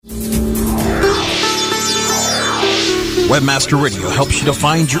Webmaster Radio helps you to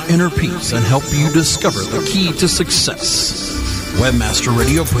find your inner peace and help you discover the key to success. Webmaster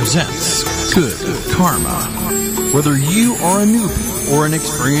Radio presents Good Karma. Whether you are a newbie or an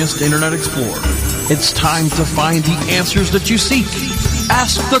experienced Internet Explorer, it's time to find the answers that you seek.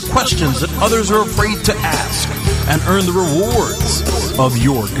 Ask the questions that others are afraid to ask and earn the rewards of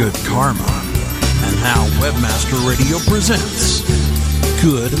your good karma. And now Webmaster Radio presents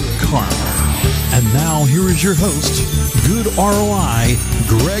Good Karma. And now here is your host, Good ROI,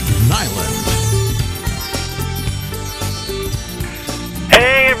 Greg Nyland.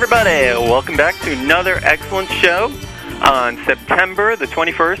 Hey everybody, welcome back to another excellent show on September the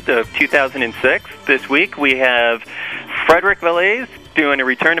 21st of 2006. This week we have Frederick Valais doing a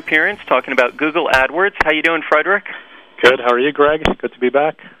return appearance talking about Google AdWords. How you doing, Frederick? Good. How are you, Greg? Good to be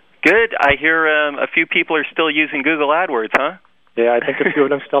back. Good. I hear a few people are still using Google AdWords, huh? Yeah, I think a few of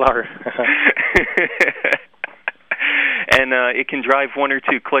them still are. And it can drive one or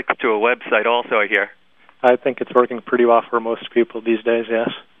two clicks to a website also, I hear. I think it's working pretty well for most people these days, yes.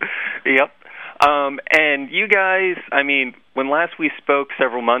 Yep. And you guys, I mean, when last we spoke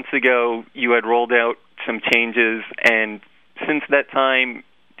several months ago, you had rolled out some changes, and since that time,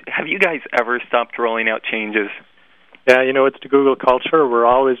 have you guys ever stopped rolling out changes? Yeah, you know, it's the Google culture. We're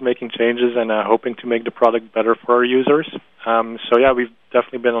always making changes and hoping to make the product better for our users. So, yeah, we've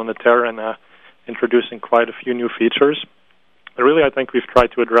definitely been on the tear and introducing quite a few new features. And really, I think we've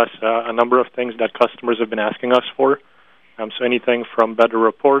tried to address a number of things that customers have been asking us for. So anything from better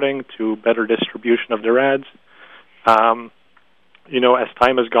reporting to better distribution of their ads. You know, as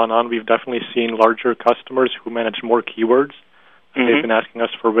time has gone on, we've definitely seen larger customers who manage more keywords. And they've been asking us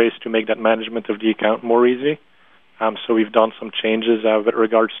for ways to make that management of the account more easy. So we've done some changes with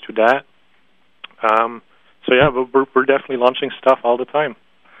regards to that. So, yeah, we're definitely launching stuff all the time.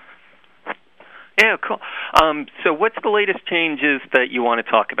 Yeah, cool. So what's the latest changes that you want to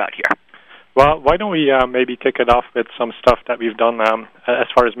talk about here? Well, why don't we maybe kick it off with some stuff that we've done as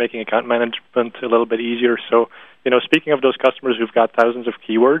far as making account management a little bit easier. So, you know, speaking of those customers who've got thousands of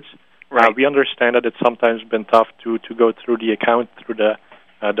keywords, right. We understand that it's sometimes been tough to go through the account, through the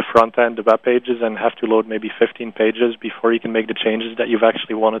front end, the web pages, and have to load maybe 15 pages before you can make the changes that you've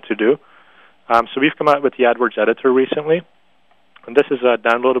actually wanted to do. So we've come out with the AdWords Editor recently, and this is a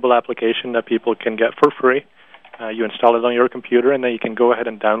downloadable application that people can get for free. You install it on your computer, and then you can go ahead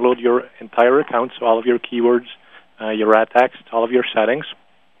and download your entire account, so all of your keywords, your ad text, all of your settings.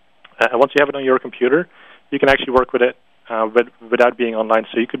 And once you have it on your computer, you can actually work with it without being online.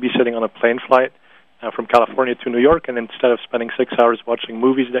 So you could be sitting on a plane flight from California to New York, and instead of spending 6 hours watching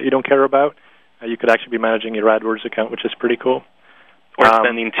movies that you don't care about, you could actually be managing your AdWords account, which is pretty cool. Or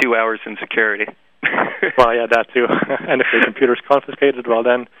spending 2 hours in security. Well, yeah, that too. And if your computer's confiscated, well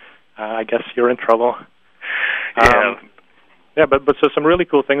then, I guess you're in trouble. Yeah, but so some really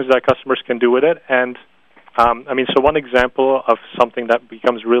cool things that customers can do with it. And, I mean, so one example of something that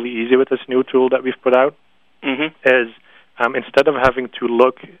becomes really easy with this new tool that we've put out is instead of having to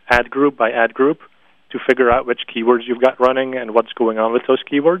look ad group by ad group to figure out which keywords you've got running and what's going on with those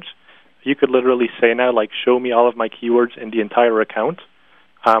keywords, you could literally say now, like, show me all of my keywords in the entire account.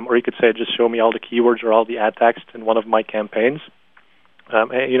 Or you could say, just show me all the keywords or all the ad text in one of my campaigns.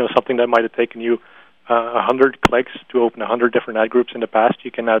 And, you know, something that might have taken you 100 clicks to open 100 different ad groups in the past, you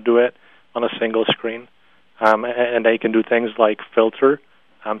can now do it on a single screen. And then you can do things like filter.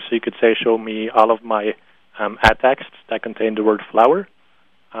 So you could say, show me all of my ad texts that contain the word flower,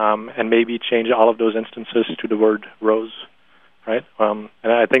 and maybe change all of those instances to the word rose. Right? And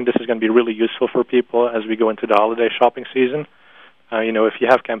I think this is going to be really useful for people as we go into the holiday shopping season. You know, if you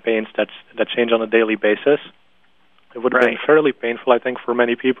have campaigns that change on a daily basis, it would have been fairly painful, I think, for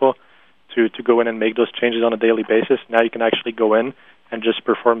many people to go in and make those changes on a daily basis. Now you can actually go in and just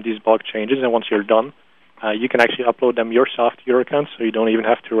perform these bulk changes, and once you're done, you can actually upload them yourself to your account, so you don't even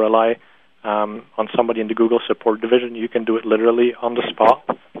have to rely on somebody in the Google support division. You can do it literally on the spot,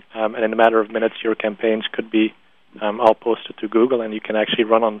 and in a matter of minutes, your campaigns could be all posted to Google, and you can actually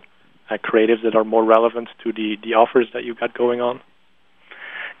run on creatives that are more relevant to the offers that you've got going on.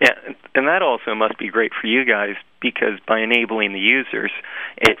 Yeah, and that also must be great for you guys, because by enabling the users,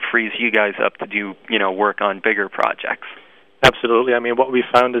 it frees you guys up to do, you know, work on bigger projects. Absolutely. I mean, what we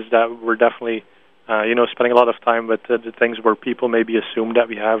found is that we're definitely, you know, spending a lot of time with the things where people maybe assume that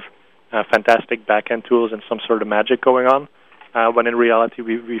we have fantastic back-end tools and some sort of magic going on, when in reality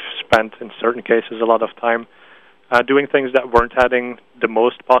we've spent, in certain cases, a lot of time doing things that weren't adding the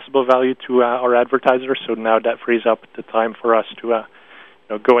most possible value to our advertisers. So now that frees up the time for us to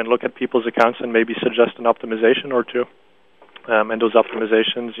go and look at people's accounts and maybe suggest an optimization or two. And those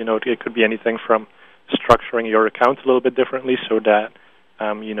optimizations, it could be anything from structuring your account a little bit differently so that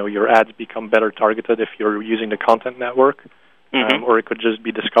your ads become better targeted if you're using the content network. Or it could just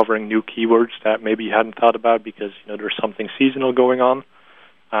be discovering new keywords that maybe you hadn't thought about because there's something seasonal going on.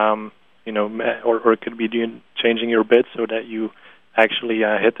 Or it could be changing your bid so that you actually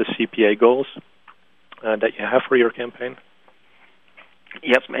hit the CPA goals that you have for your campaign.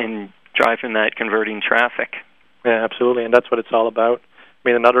 Yep, and driving that converting traffic. Yeah, absolutely, and that's what it's all about. I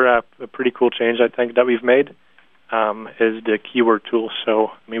mean, another a pretty cool change I think that we've made is the keyword tool. So,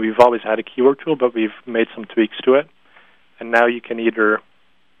 I mean, we've always had a keyword tool, but we've made some tweaks to it. And now you can either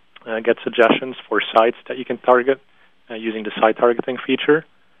get suggestions for sites that you can target using the site targeting feature,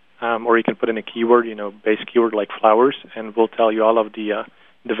 or you can put in a keyword, base keyword like flowers, and we'll tell you all of the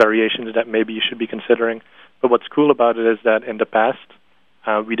variations that maybe you should be considering. But what's cool about it is that in the past,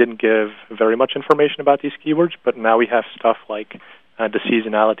 we didn't give very much information about these keywords, but now we have stuff like the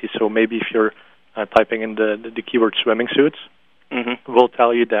seasonality. So maybe if you're typing in the keyword swimming suits, we'll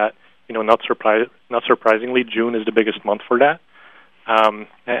tell you that, not surprisingly, June is the biggest month for that.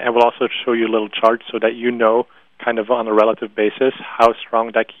 And we'll also show you a little chart so that kind of on a relative basis, how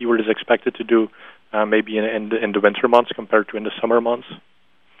strong that keyword is expected to do maybe in the winter months compared to in the summer months.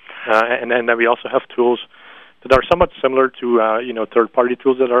 And then we also have tools that are somewhat similar to third-party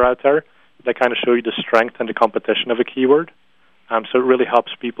tools that are out there that kind of show you the strength and the competition of a keyword. So it really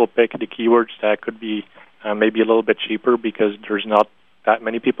helps people pick the keywords that could be maybe a little bit cheaper because there's not that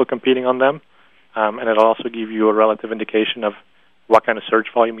many people competing on them. And it'll also give you a relative indication of what kind of search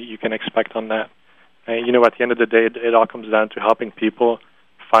volume you can expect on that. And, at the end of the day, it all comes down to helping people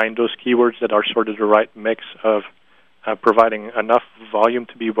find those keywords that are sort of the right mix of providing enough volume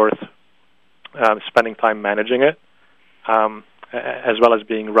to be worth spending time managing it, as well as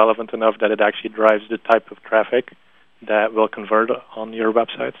being relevant enough that it actually drives the type of traffic that will convert on your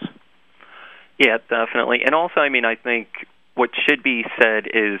websites. Yeah, definitely. And also, I think what should be said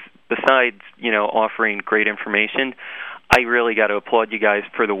is, besides, offering great information, I really got to applaud you guys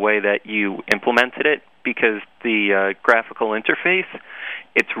for the way that you implemented it, because the graphical interface,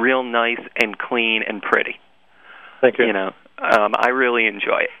 it's real nice and clean and pretty. Thank you. I really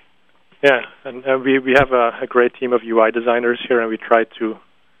enjoy it. Yeah, and we have a great team of UI designers here, and we try to,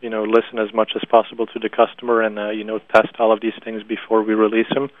 listen as much as possible to the customer and, test all of these things before we release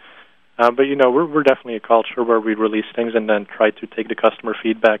them. But, we're definitely a culture where we release things and then try to take the customer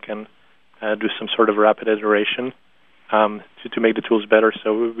feedback and do some sort of rapid iteration to make the tools better.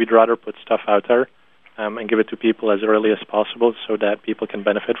 So we'd rather put stuff out there and give it to people as early as possible so that people can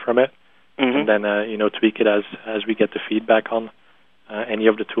benefit from it. And then, tweak it as we get the feedback on any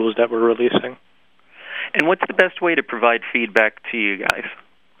of the tools that we're releasing. And what's the best way to provide feedback to you guys?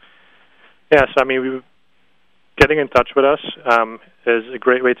 Yeah, so, getting in touch with us is a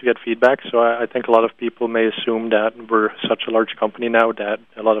great way to get feedback. So I think a lot of people may assume that we're such a large company now that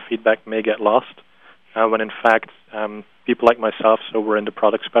a lot of feedback may get lost, when in fact, people like myself, so we're in the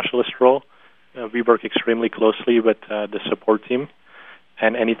product specialist role. We work extremely closely with the support team,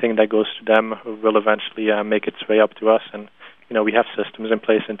 and anything that goes to them will eventually make its way up to us. And, we have systems in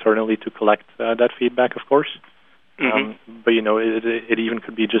place internally to collect that feedback, of course. But, it even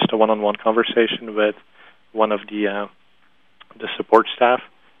could be just a one-on-one conversation with one of the support staff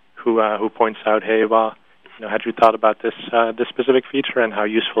who points out, hey, well, had you thought about this specific feature and how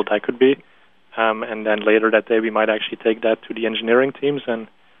useful that could be? And then later that day, we might actually take that to the engineering teams and,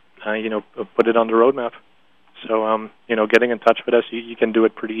 put it on the roadmap. So, getting in touch with us, you can do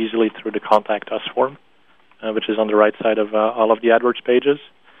it pretty easily through the Contact Us form, which is on the right side of all of the AdWords pages.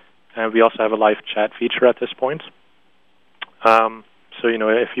 And we also have a live chat feature at this point. So,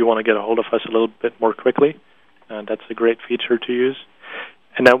 if you want to get a hold of us a little bit more quickly, that's a great feature to use.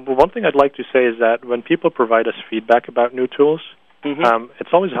 And now, one thing I'd like to say is that when people provide us feedback about new tools,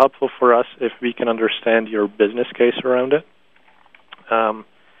 it's always helpful for us if we can understand your business case around it.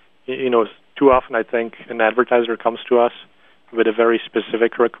 Too often I think an advertiser comes to us with a very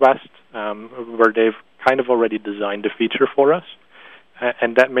specific request where they've kind of already designed the feature for us.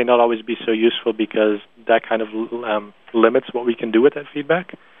 And that may not always be so useful because that kind of limits what we can do with that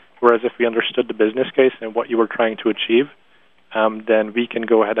feedback. Whereas if we understood the business case and what you were trying to achieve, then we can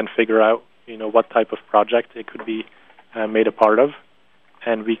go ahead and figure out, what type of project it could be made a part of,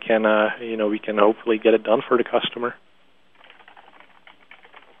 and we can hopefully get it done for the customer.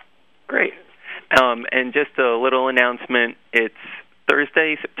 Great. And just a little announcement, it's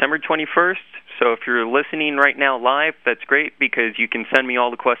Thursday, September 21st. So if you're listening right now live, that's great because you can send me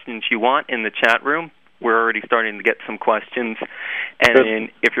all the questions you want in the chat room. We're already starting to get some questions. And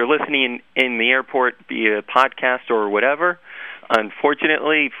if you're listening in the airport via podcast or whatever,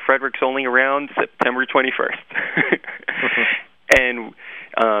 Unfortunately, Frederick's only around September 21st. And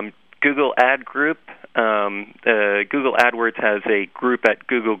Google Ad Group, Google AdWords has a group at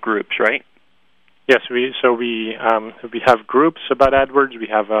Google Groups, right? Yes, we have groups about AdWords. We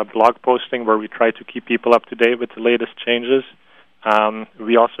have a blog posting where we try to keep people up to date with the latest changes.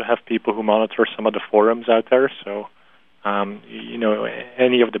 We also have people who monitor some of the forums out there. So,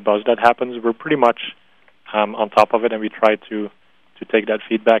 any of the buzz that happens, we're pretty much on top of it, and we try to take that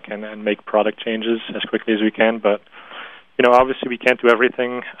feedback and make product changes as quickly as we can. But, obviously we can't do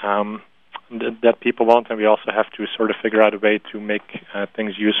everything that people want, and we also have to sort of figure out a way to make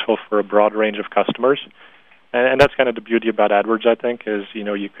things useful for a broad range of customers. And that's kind of the beauty about AdWords, I think, is,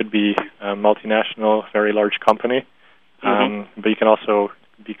 you could be a multinational, very large company, but you can also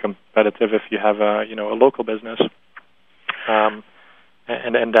be competitive if you have a local business.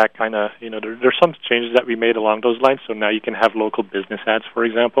 And that kind of, there's some changes that we made along those lines. So now you can have local business ads, for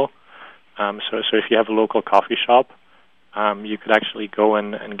example. So if you have a local coffee shop, you could actually go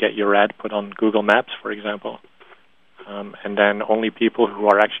and get your ad put on Google Maps, for example. And then only people who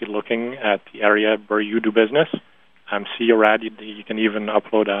are actually looking at the area where you do business see your ad. You can even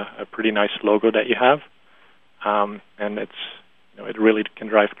upload a pretty nice logo that you have. And it really can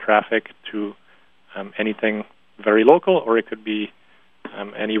drive traffic to anything very local, or it could be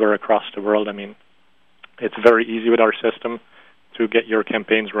anywhere across the world. I mean, it's very easy with our system to get your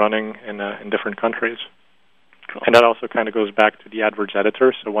campaigns running in different countries. Cool. And that also kind of goes back to the AdWords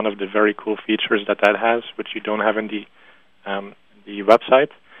editor. So one of the very cool features that has, which you don't have in the website,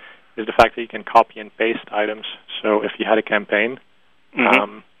 is the fact that you can copy and paste items. So if you had a campaign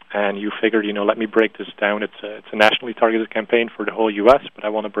and you figured, let me break this down. It's a nationally targeted campaign for the whole U.S., but I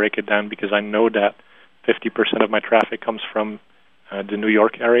want to break it down because I know that 50% of my traffic comes from the New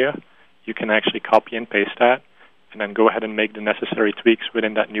York area. You can actually copy and paste that and then go ahead and make the necessary tweaks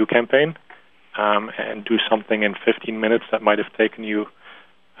within that new campaign and do something in 15 minutes that might have taken you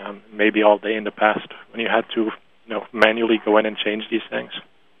maybe all day in the past when you had to manually go in and change these things.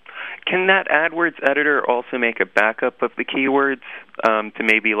 Can that AdWords editor also make a backup of the keywords to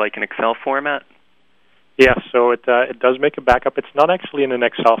maybe like an Excel format? Yeah, so it does make a backup. It's not actually in an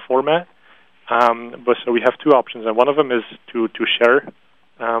Excel format. But so we have two options, and one of them is to share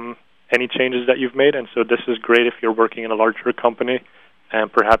any changes that you've made. And so this is great if you're working in a larger company and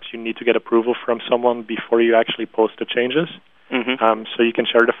perhaps you need to get approval from someone before you actually post the changes. So you can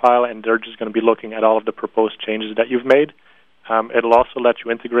share the file, and they're just going to be looking at all of the proposed changes that you've made. It'll also let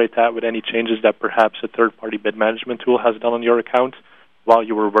you integrate that with any changes that perhaps a third-party bid management tool has done on your account while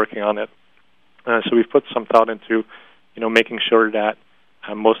you were working on it. So we've put some thought into, making sure that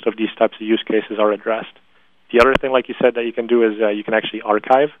most of these types of use cases are addressed. The other thing, like you said, that you can do is you can actually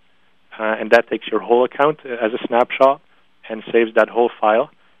archive, and that takes your whole account as a snapshot and saves that whole file.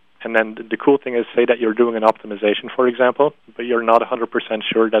 And then the cool thing is, say that you're doing an optimization, for example, but you're not 100%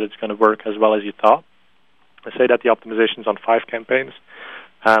 sure that it's going to work as well as you thought. Say that the optimization's on 5 campaigns,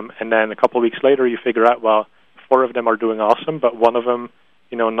 and then a couple of weeks later you figure out, well, 4 of them are doing awesome, but one of them,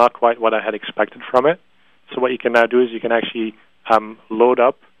 not quite what I had expected from it. So what you can now do is you can actually load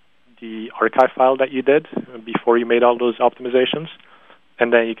up the archive file that you did before you made all those optimizations,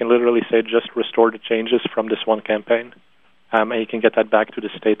 and then you can literally say, just restore the changes from this one campaign, and you can get that back to the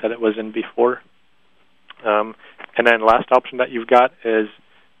state that it was in before. And then last option that you've got is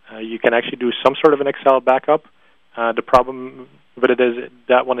you can actually do some sort of an Excel backup. The problem with it is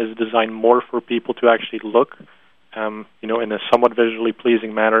that one is designed more for people to actually look, in a somewhat visually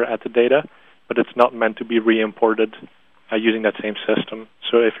pleasing manner at the data, but it's not meant to be re-imported using that same system.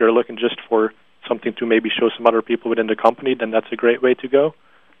 So if you're looking just for something to maybe show some other people within the company, then that's a great way to go.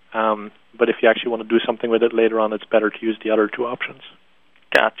 But if you actually want to do something with it later on, it's better to use the other 2 options.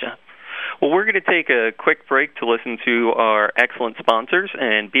 Gotcha. Well, we're going to take a quick break to listen to our excellent sponsors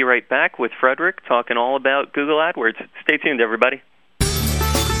and be right back with Frederick talking all about Google AdWords. Stay tuned, everybody.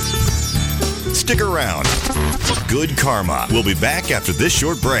 Stick around. Good Karma. We'll be back after this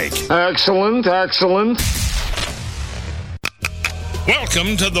short break. Excellent.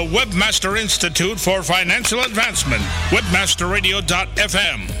 Welcome to the Webmaster Institute for Financial Advancement,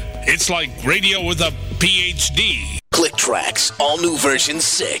 webmasterradio.fm. It's like radio with a PhD. ClickTracks, all new version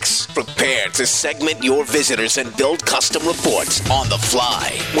 6. Prepare to segment your visitors and build custom reports on the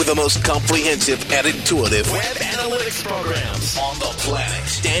fly with the most comprehensive and intuitive web analytics programs on the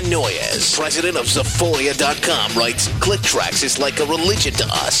planet. Dan Noyes, president of Zeporia.com, writes, ClickTracks is like a religion to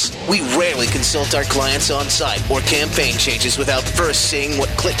us. We rarely consult our clients on site or campaign changes without first seeing what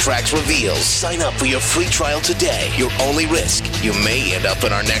ClickTracks reveals. Sign up for your free trial today. Your only risk, you may end up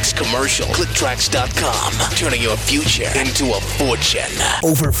in our next commercial. ClickTracks.com, turning your future future into a fortune.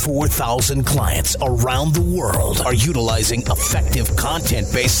 Over 4,000 clients around the world are utilizing effective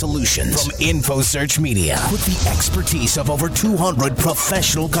content-based solutions from InfoSearch Media with the expertise of over 200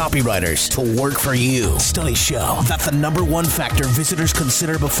 professional copywriters to work for you. Studies show that the number one factor visitors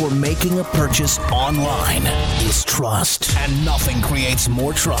consider before making a purchase online is trust. And nothing creates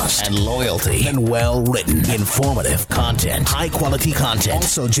more trust and loyalty than well-written, informative content. High-quality content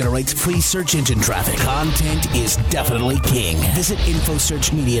also generates free search engine traffic. Content is definitely king. Visit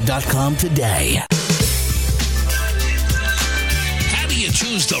InfoSearchMedia.com today.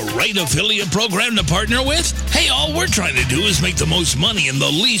 Choose the right affiliate program to partner with? Hey, all we're trying to do is make the most money in the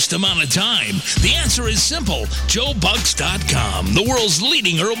least amount of time. The answer is simple. JoeBucks.com, the world's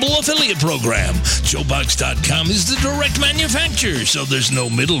leading herbal affiliate program. JoeBucks.com is the direct manufacturer, so there's no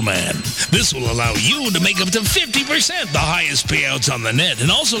middleman. This will allow you to make up to 50% the highest payouts on the net and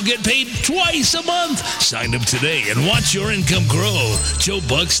also get paid twice a month. Sign up today and watch your income grow.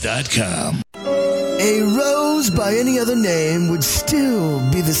 JoeBucks.com. A rose by any other name would still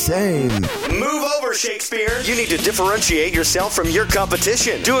be the same. Move over, Shakespeare. You need to differentiate yourself from your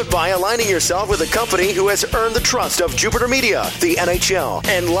competition. Do it by aligning yourself with a company who has earned the trust of Jupiter Media, the NHL,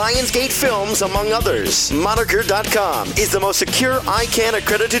 and Lionsgate Films, among others. Moniker.com is the most secure ICANN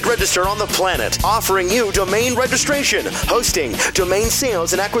accredited register on the planet, offering you domain registration, hosting, domain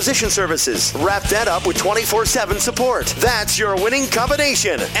sales, and acquisition services. Wrap that up with 24/7 support. That's your winning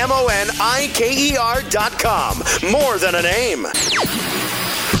combination. MONIKER.com. More than a name.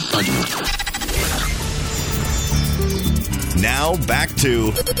 Now back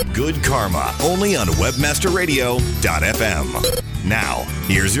to Good Karma, only on WebmasterRadio.fm. Now,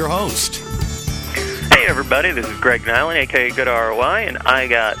 here's your host. Hey everybody, this is Greg Nyland, aka Good ROI, and I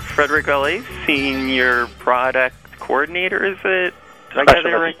got Frederick Valais, Senior Product Coordinator, is it? Did I get that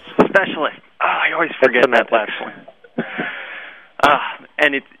right? Specialist. Oh, I always forget that last one.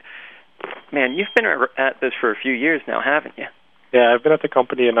 And it's, man, you've been at this for a few years now, haven't you? Yeah, I've been at the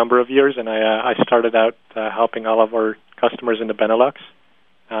company a number of years, and I started out helping all of our customers in the Benelux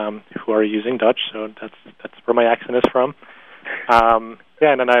who are using Dutch, so that's where my accent is from. And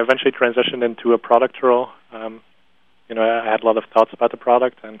then I eventually transitioned into a product role. I had a lot of thoughts about the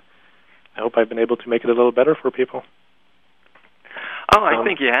product, and I hope I've been able to make it a little better for people. Oh, I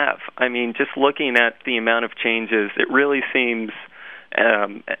think you have. I mean, just looking at the amount of changes, it really seems,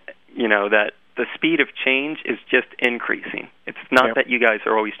 that the speed of change is just increasing. It's not that you guys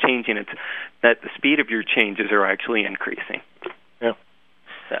are always changing, it's that the speed of your changes are actually increasing. Yeah.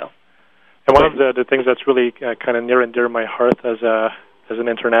 So. And one of the things that's really kind of near and dear to my heart as an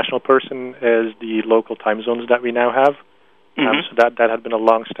international person is the local time zones that we now have. So that had been a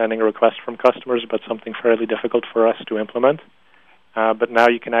long-standing request from customers, but something fairly difficult for us to implement. But now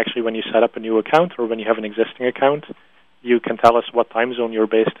you can actually, when you set up a new account or when you have an existing account, you can tell us what time zone you're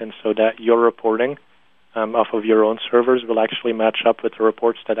based in so that your reporting off of your own servers will actually match up with the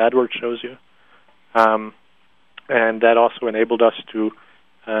reports that AdWords shows you. And that also enabled us to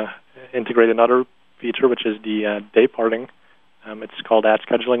integrate another feature, which is the day parting. It's called ad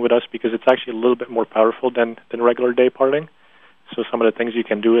scheduling with us because it's actually a little bit more powerful than regular day parting. So some of the things you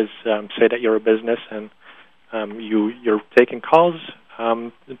can do is say that you're a business and you're taking calls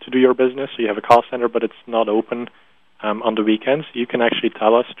to do your business. So you have a call center, but it's not open on the weekends. You can actually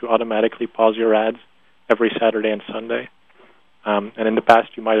tell us to automatically pause your ads every Saturday and Sunday. And in the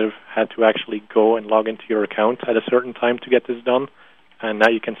past, you might have had to actually go and log into your account at a certain time to get this done. And now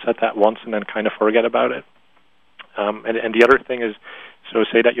you can set that once and then kind of forget about it. And the other thing is, so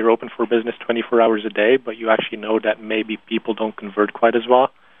say that you're open for business 24 hours a day, but you actually know that maybe people don't convert quite as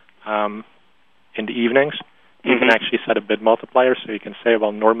well in the evenings. You can actually set a bid multiplier, so you can say,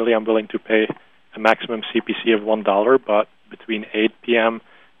 well, normally I'm willing to pay a maximum CPC of $1, but between 8 p.m.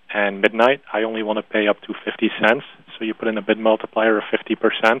 and midnight, I only want to pay up to 50 cents. So you put in a bid multiplier of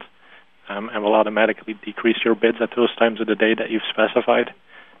 50%, and will automatically decrease your bids at those times of the day that you've specified.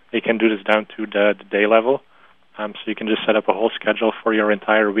 You can do this down to the day level. So you can just set up a whole schedule for your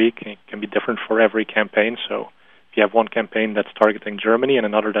entire week. It can be different for every campaign. So if you have one campaign that's targeting Germany and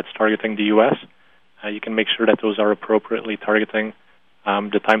another that's targeting the U.S., you can make sure that those are appropriately targeting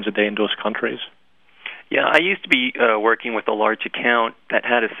the times of day in those countries. Yeah, I used to be working with a large account that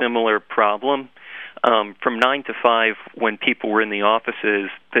had a similar problem. From 9 to 5, when people were in the offices,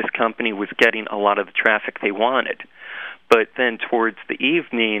 this company was getting a lot of the traffic they wanted. But then towards the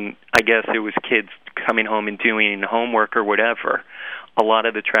evening, I guess it was kids coming home and doing homework or whatever. A lot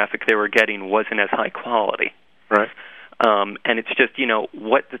of the traffic they were getting wasn't as high quality. Right. And it's just,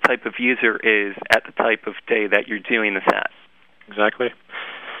 what the type of user is at the type of day that you're doing this at. Exactly.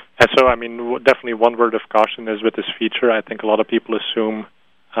 And so, I mean, definitely one word of caution is with this feature, I think a lot of people assume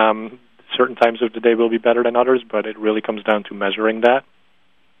certain times of the day will be better than others, but it really comes down to measuring that.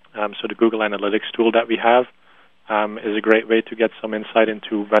 So the Google Analytics tool that we have is a great way to get some insight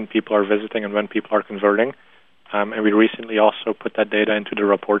into when people are visiting and when people are converting. And we recently also put that data into the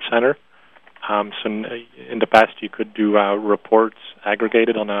report center. So in the past, you could do reports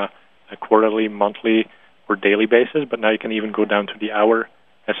aggregated on a quarterly, monthly, or daily basis, but now you can even go down to the hour.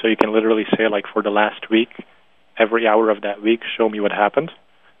 And so you can literally say, like, for the last week, every hour of that week, show me what happened.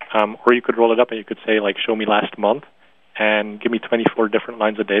 Or you could roll it up and you could say, like, show me last month and give me 24 different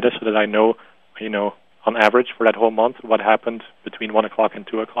lines of data so that I know, on average for that whole month, what happened between 1 o'clock and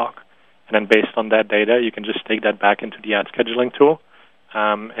 2 o'clock. And then based on that data, you can just take that back into the ad scheduling tool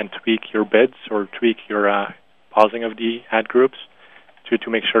and tweak your bids or tweak your pausing of the ad groups to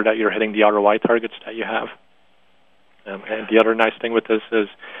make sure that you're hitting the ROI targets that you have. And the other nice thing with this is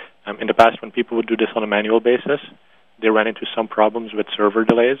in the past when people would do this on a manual basis, they ran into some problems with server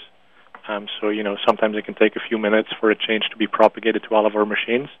delays. So, sometimes it can take a few minutes for a change to be propagated to all of our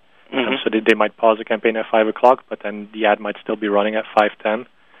machines. So they might pause a campaign at 5 o'clock, but then the ad might still be running at 5:10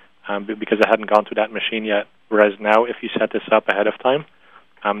 because it hadn't gone to that machine yet. Whereas now, if you set this up ahead of time,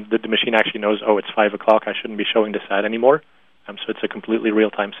 the machine actually knows, it's 5 o'clock, I shouldn't be showing this ad anymore. So it's a completely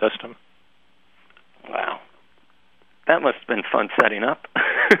real-time system. Wow. That must have been fun setting up.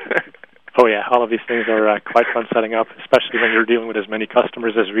 Oh, yeah. All of these things are quite fun setting up, especially when you're dealing with as many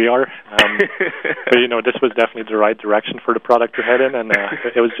customers as we are. But, this was definitely the right direction for the product to head in, and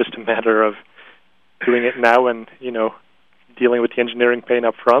it was just a matter of doing it now and, dealing with the engineering pain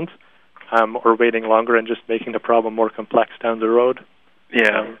up front or waiting longer and just making the problem more complex down the road.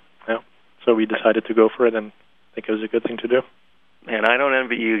 Yeah. So we decided to go for it, and I think it was a good thing to do. And I don't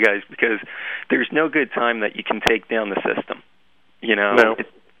envy you guys because there's no good time that you can take down the system. No.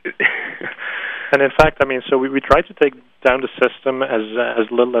 And in fact, so we try to take down the system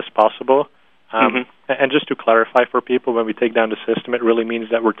as little as possible. And just to clarify for people, when we take down the system, it really means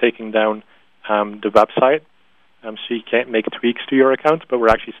that we're taking down the website. So you can't make tweaks to your account, but we're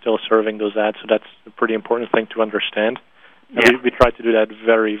actually still serving those ads. So that's a pretty important thing to understand. Yeah. We try to do that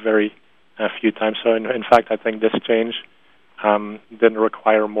very, very few times. So in fact, I think this change didn't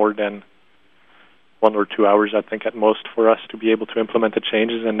require more than 1 or 2 hours, I think, at most, for us to be able to implement the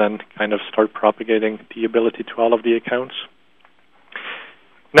changes and then kind of start propagating the ability to all of the accounts.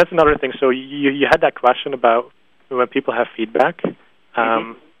 And that's another thing. So you had that question about when people have feedback.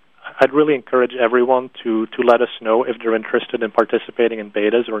 I'd really encourage everyone to let us know if they're interested in participating in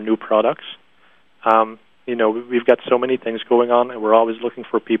betas or new products. We've got so many things going on, and we're always looking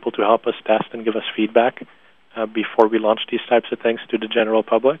for people to help us test and give us feedback before we launch these types of things to the general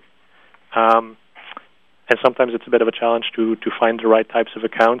public. And sometimes it's a bit of a challenge to find the right types of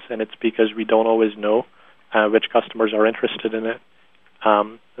accounts, and it's because we don't always know which customers are interested in it.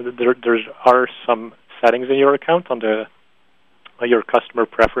 There are some settings in your account on your customer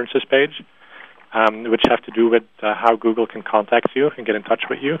preferences page, which have to do with how Google can contact you and get in touch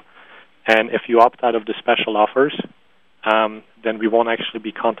with you. And if you opt out of the special offers, then we won't actually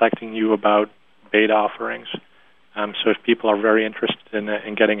be contacting you about beta offerings. So if people are very interested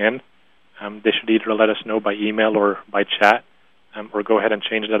in getting in, they should either let us know by email or by chat, or go ahead and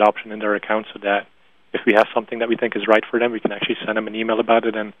change that option in their account so that if we have something that we think is right for them, we can actually send them an email about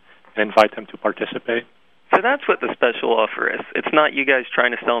it and invite them to participate. So that's what the special offer is. It's not you guys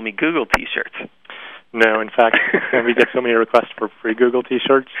trying to sell me Google T-shirts. No, in fact, we get so many requests for free Google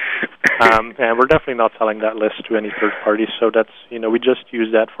T-shirts, and we're definitely not selling that list to any third parties. So that's, we just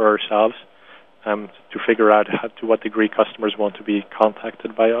use that for ourselves to figure out to what degree customers want to be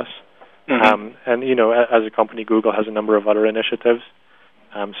contacted by us. And as a company, Google has a number of other initiatives.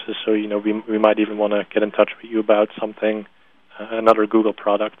 So we might even want to get in touch with you about something, another Google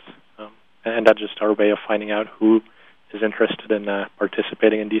product, and that's just our way of finding out who is interested in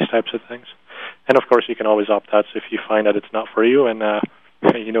participating in these types of things. And of course, you can always opt out. So if you find that it's not for you, and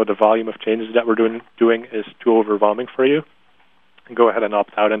the volume of changes that we're doing is too overwhelming for you, go ahead and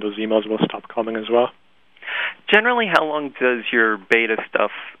opt out, and those emails will stop coming as well. Generally, how long does your beta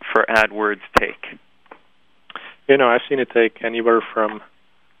stuff for AdWords take? I've seen it take anywhere from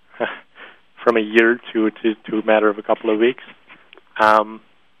a year to a matter of a couple of weeks.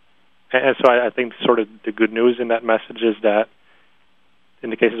 And so I think sort of the good news in that message is that in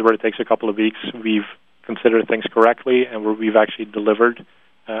the cases where it takes a couple of weeks, we've considered things correctly, and we've actually delivered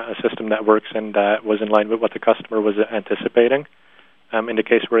a system that works and that was in line with what the customer was anticipating. In the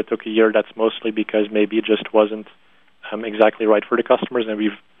case where it took a year, that's mostly because maybe it just wasn't exactly right for the customers, and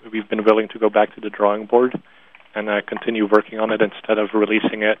we've been willing to go back to the drawing board and continue working on it instead of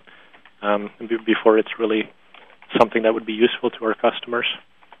releasing it before it's really something that would be useful to our customers.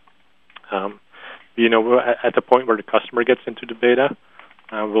 At the point where the customer gets into the beta,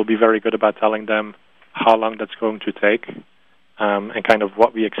 we'll be very good about telling them how long that's going to take and kind of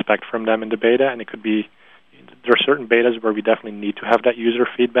what we expect from them in the beta. And it could be, there are certain betas where we definitely need to have that user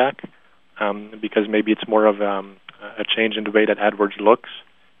feedback because maybe it's more of a change in the way that AdWords looks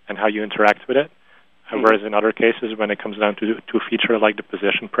and how you interact with it. Whereas in other cases, when it comes down to a feature like the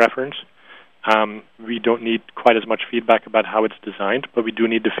position preference, we don't need quite as much feedback about how it's designed, but we do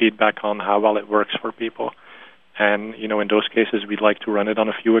need the feedback on how well it works for people. And, in those cases, we'd like to run it on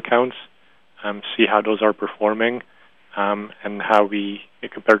a few accounts, see how those are performing, and how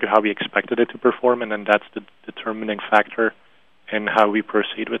compared to how we expected it to perform, and then that's the determining factor in how we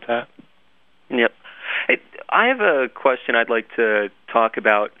proceed with that. Yep. I have a question I'd like to talk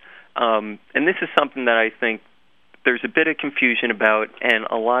about, and this is something that I think there's a bit of confusion about, and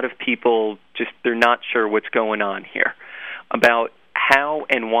a lot of people they're not sure what's going on here, about how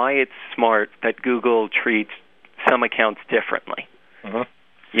and why it's smart that Google treats some accounts differently. Mm-hmm.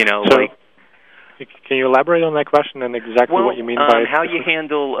 Can you elaborate on that question and exactly what you mean by how you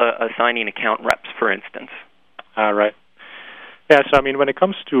handle assigning account reps, for instance? Right. Yeah, so when it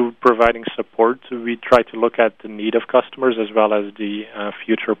comes to providing support, we try to look at the need of customers as well as the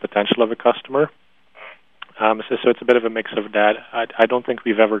future potential of a customer. So it's a bit of a mix of that. I don't think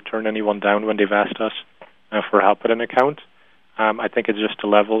we've ever turned anyone down when they've asked us for help with an account. I think it's just a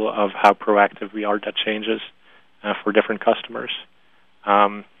level of how proactive we are that changes for different customers.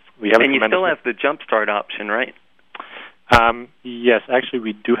 And you still have the Jumpstart option, right? Yes, actually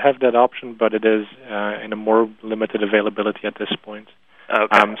we do have that option, but it is in a more limited availability at this point.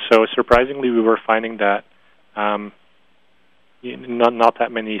 Okay. So surprisingly, we were finding that not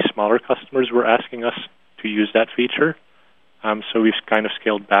that many smaller customers were asking us to use that feature. So we've kind of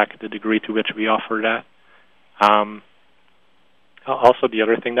scaled back the degree to which we offer that. Also, the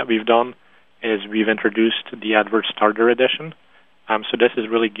other thing that we've done is we've introduced the AdWords Starter Edition. So this is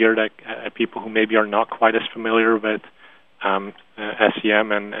really geared at people who maybe are not quite as familiar with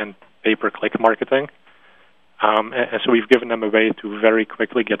SEM and pay-per-click marketing. And so we've given them a way to very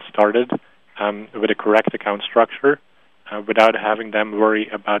quickly get started with a correct account structure without having them worry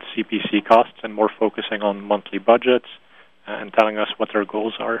about CPC costs and more focusing on monthly budgets and telling us what their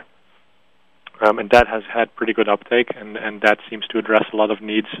goals are. And that has had pretty good uptake, and that seems to address a lot of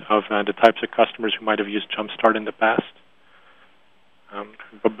needs of the types of customers who might have used Jumpstart in the past.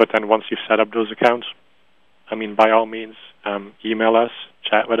 But then once you've set up those accounts, by all means, email us,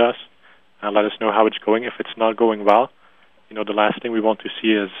 chat with us, let us know how it's going. If it's not going well, the last thing we want to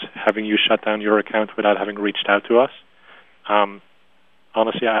see is having you shut down your account without having reached out to us.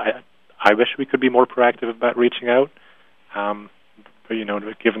 Honestly, I wish we could be more proactive about reaching out,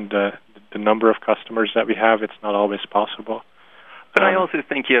 but given the number of customers that we have, it's not always possible. But I also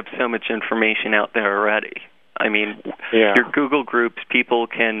think you have so much information out there already. Your Google groups, people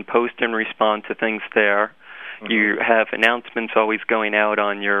can post and respond to things there. Mm-hmm. You have announcements always going out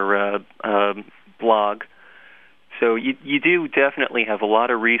on your blog. So you do definitely have a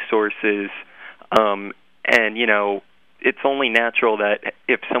lot of resources, and, it's only natural that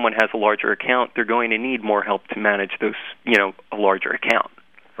if someone has a larger account, they're going to need more help to manage those, a larger account.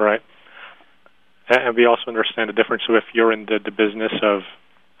 Right. And we also understand the difference. So if you're in the business of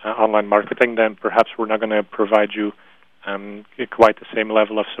online marketing, then perhaps we're not going to provide you quite the same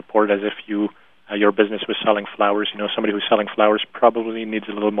level of support as if your business was selling flowers. Somebody who's selling flowers probably needs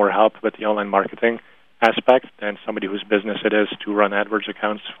a little more help with the online marketing aspect than somebody whose business it is to run AdWords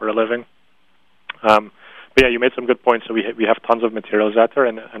accounts for a living. But yeah, you made some good points. So we have tons of materials out there,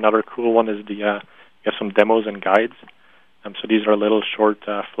 and another cool one is you have some demos and guides. So these are little short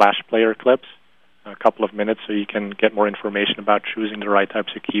flash player clips, a couple of minutes, so you can get more information about choosing the right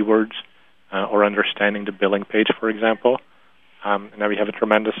types of keywords or understanding the billing page, for example. And then we have a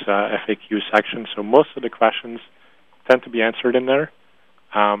tremendous FAQ section, so most of the questions tend to be answered in there.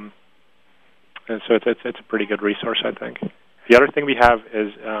 And so it's a pretty good resource, I think. The other thing we have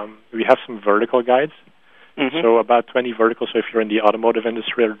is we have some vertical guides. Mm-hmm. So about 20 verticals. So if you're in the automotive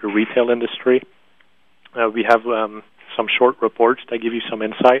industry or the retail industry, we have some short reports that give you some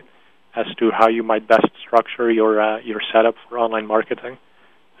insight as to how you might best structure your setup for online marketing.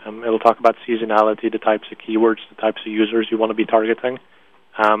 It'll talk about seasonality, the types of keywords, the types of users you want to be targeting.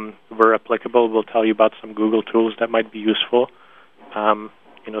 Where applicable, we'll tell you about some Google tools that might be useful,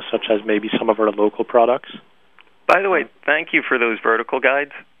 such as maybe some of our local products. By the way, thank you for those vertical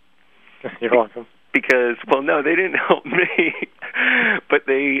guides. You're welcome. because, well, no, they didn't help me, but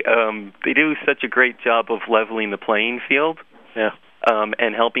they do such a great job of leveling the playing field,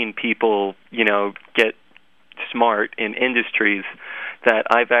 and helping people, get smart in industries that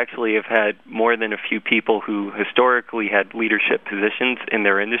I've actually have had more than a few people who historically had leadership positions in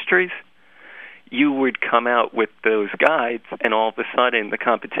their industries. You would come out with those guides, and all of a sudden the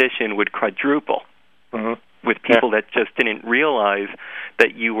competition would quadruple. With people that just didn't realize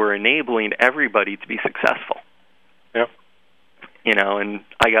that you were enabling everybody to be successful. Yep. And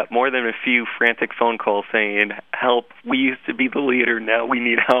I got more than a few frantic phone calls saying, help, we used to be the leader, now we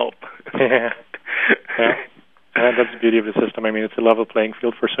need help. Yeah. And that's the beauty of the system. I mean, it's a level playing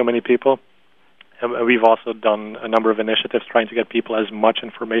field for so many people. And we've also done a number of initiatives trying to get people as much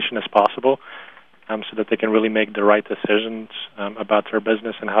information as possible so that they can really make the right decisions about their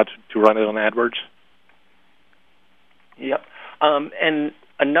business and how to run it on AdWords. Yep. And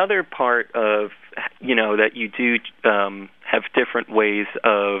another part of, that you do have different ways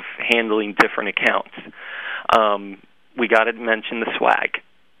of handling different accounts. We got to mention the swag.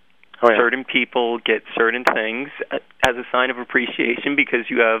 Oh, yeah. Certain people get certain things as a sign of appreciation because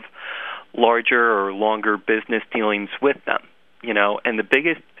you have larger or longer business dealings with them, and the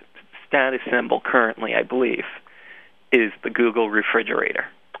biggest status symbol currently, I believe, is the Google refrigerator.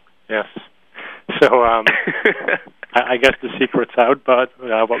 Yes. So I guess the secret's out, but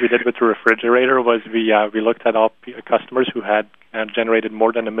what we did with the refrigerator was we looked at all customers who had generated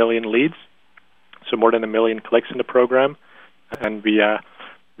more than 1 million leads, so more than 1 million clicks in the program, and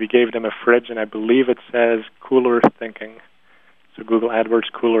we gave them a fridge, and I believe it says Cooler Thinking. So Google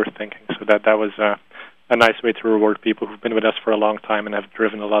AdWords Cooler Thinking. So that was a nice way to reward people who've been with us for a long time and have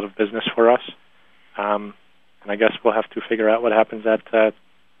driven a lot of business for us. And I guess we'll have to figure out what happens at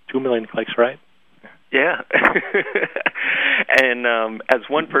 2 million clicks, right? Yeah. And as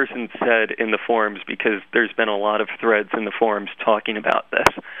one person said in the forums, because there's been a lot of threads in the forums talking about this,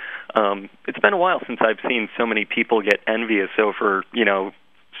 it's been a while since I've seen so many people get envious over,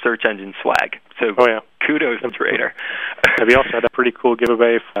 search engine swag. So kudos to Trader. We also had a pretty cool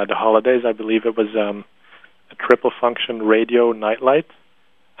giveaway for the holidays. I believe it was a triple function radio nightlight.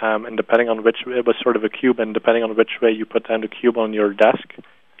 And depending on which, it was sort of a cube, and depending on which way you put down the cube on your desk,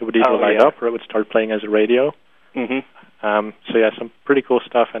 it would either light up or it would start playing as a radio. So yeah, some pretty cool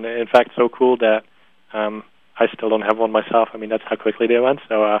stuff, and in fact, so cool that I still don't have one myself. I mean, that's how quickly they went.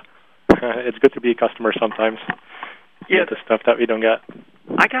 So it's good to be a customer sometimes. Get the stuff that we don't get.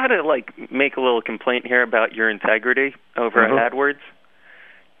 I gotta make a little complaint here about your integrity over at AdWords.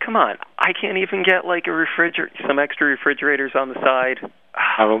 Come on, I can't even get some extra refrigerators on the side.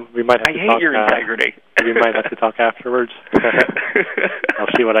 We might have I to hate talk, your integrity. We might have to talk afterwards. I'll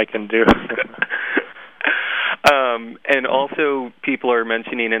see what I can do. And also, people are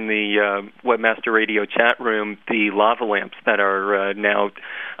mentioning in the Webmaster Radio chat room the lava lamps that are now,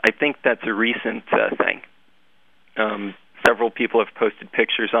 I think that's a recent thing. Several people have posted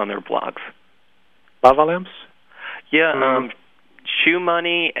pictures on their blogs. Lava lamps? Yeah, Shoe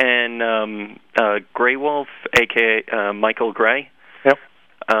Money and Grey Wolf, a.k.a. Michael Gray. Yep.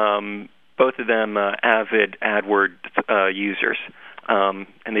 Both of them avid AdWords users.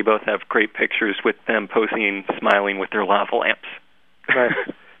 And they both have great pictures with them posing, smiling with their lava lamps. Nice.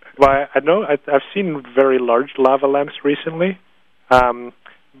 Well, I know I've seen very large lava lamps recently,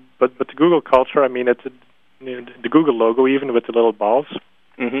 but the Google culture, I mean, it's the Google logo, even with the little balls.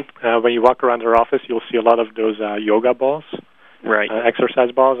 When you walk around their office, you'll see a lot of those yoga balls, right?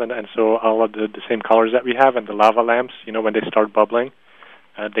 Exercise balls, and so all of the same colors that we have, and the lava lamps, when they start bubbling,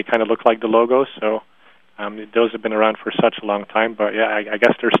 they kind of look like the logos. So those have been around for such a long time, but yeah, I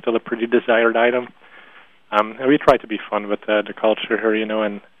guess they're still a pretty desired item. And we try to be fun with the culture here,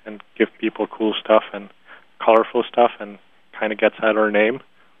 and give people cool stuff and colorful stuff, and kind of gets out our name.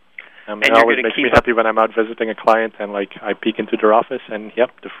 It always makes me happy when I'm out visiting a client and I peek into their office and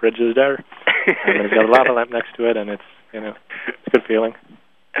yep, the fridge is there, and it's got a lava lamp next to it, and it's it's a good feeling.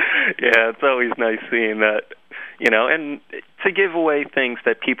 Yeah, it's always nice seeing that. And to give away things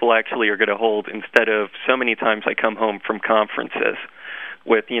that people actually are going to hold instead of so many times I come home from conferences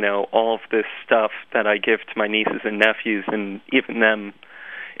with, all of this stuff that I give to my nieces and nephews, and even them,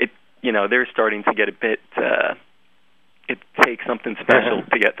 they're starting to get a bit, it takes something special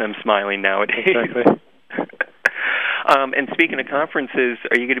to get them smiling nowadays. Exactly. And speaking of conferences,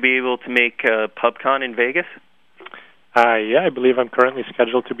 are you going to be able to make PubCon in Vegas? Yeah, I believe I'm currently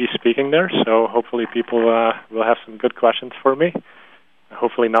scheduled to be speaking there, so hopefully people will have some good questions for me.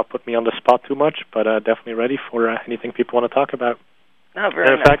 Hopefully not put me on the spot too much, but definitely ready for anything people want to talk about. Oh, very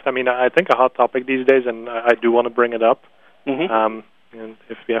nice. In fact, I think a hot topic these days, and I do want to bring it up, and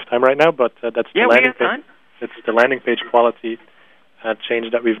if we have time right now, but that's the landing page. It's the landing page quality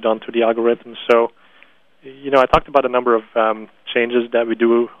change that we've done to the algorithm. So, I talked about a number of changes that we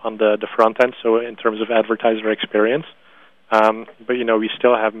do on the front end, so in terms of advertiser experience. But, we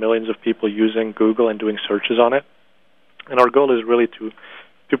still have millions of people using Google and doing searches on it. And our goal is really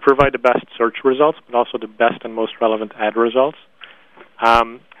to provide the best search results, but also the best and most relevant ad results.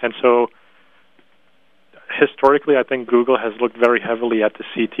 And so historically, I think Google has looked very heavily at the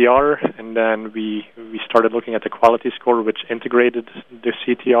CTR, and then we started looking at the quality score, which integrated the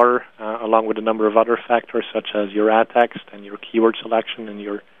CTR along with a number of other factors, such as your ad text and your keyword selection and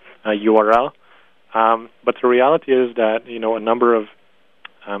your URL. But the reality is that, a number of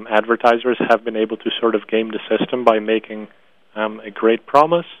advertisers have been able to sort of game the system by making a great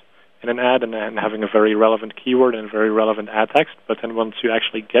promise in an ad and having a very relevant keyword and very relevant ad text. But then once you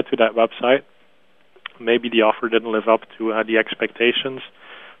actually get to that website, maybe the offer didn't live up to the expectations,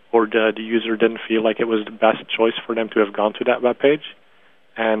 or the user didn't feel like it was the best choice for them to have gone to that web page.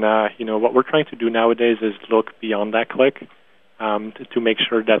 And, what we're trying to do nowadays is look beyond that click to make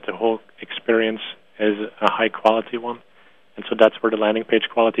sure that the whole experience is a high-quality one. And so that's where the landing page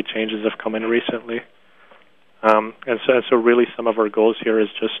quality changes have come in recently. And so really some of our goals here is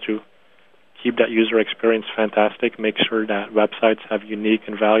just to keep that user experience fantastic, make sure that websites have unique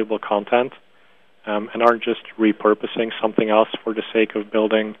and valuable content, and aren't just repurposing something else for the sake of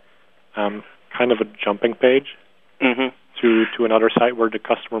building kind of a jumping page to another site where the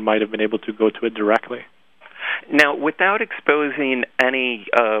customer might have been able to go to it directly. Now, without exposing any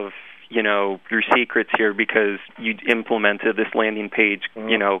of your secrets here, because you implemented this landing page,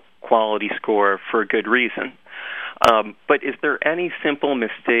 quality score for a good reason. But is there any simple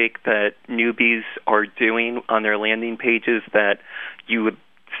mistake that newbies are doing on their landing pages that you would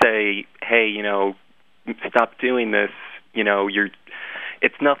say, hey, stop doing this?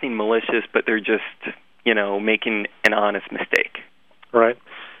 It's nothing malicious, but they're just, making an honest mistake. Right.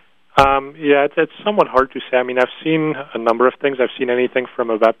 It's somewhat hard to say. I mean, I've seen a number of things. I've seen anything from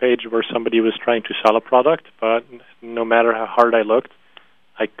a web page where somebody was trying to sell a product, but no matter how hard I looked,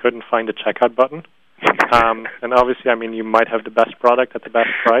 I couldn't find a checkout button. And obviously, I mean, you might have the best product at the best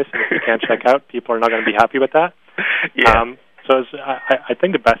price, and if you can't check out, people are not going to be happy with that. Yeah. I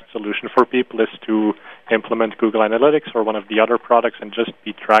think the best solution for people is to implement Google Analytics or one of the other products and just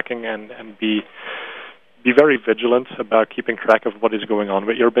be tracking and be very vigilant about keeping track of what is going on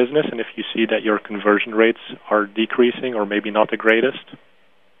with your business. And if you see that your conversion rates are decreasing or maybe not the greatest,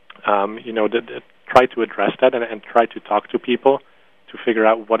 try to address that and try to talk to people to figure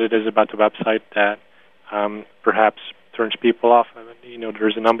out what it is about the website that perhaps turns people off.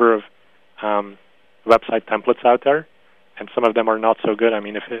 There's a number of website templates out there, and some of them are not so good. I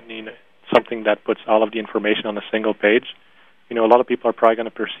mean, if something that puts all of the information on a single page, a lot of people are probably going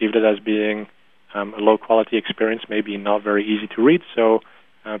to perceive it as being a low-quality experience, maybe not very easy to read, so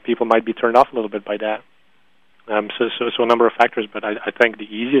people might be turned off a little bit by that. So a number of factors, but I think the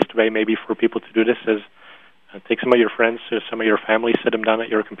easiest way maybe for people to do this is take some of your friends, some of your family, sit them down at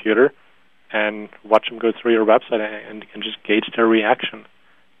your computer, and watch them go through your website and just gauge their reaction.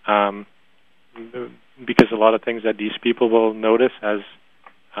 Because a lot of things that these people will notice as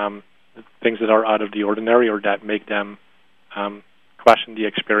things that are out of the ordinary or that make them question the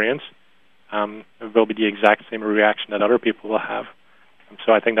experience will be the exact same reaction that other people will have. And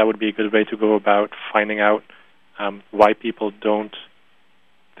so I think that would be a good way to go about finding out why people don't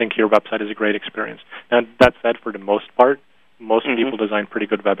think your website is a great experience. Now, that said, for the most part, most people design pretty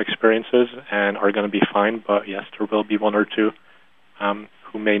good web experiences and are going to be fine, but yes, there will be one or two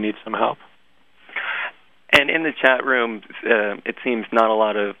who may need some help. And in the chat room, it seems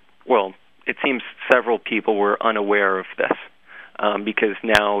it seems several people were unaware of this because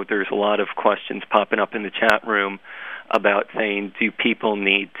now there's a lot of questions popping up in the chat room about saying, do people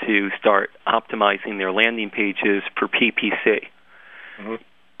need to start optimizing their landing pages for PPC?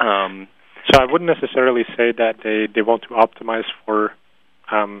 So I wouldn't necessarily say that they want to optimize for,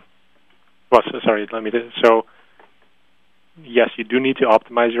 So, yes, you do need to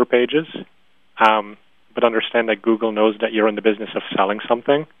optimize your pages, but understand that Google knows that you're in the business of selling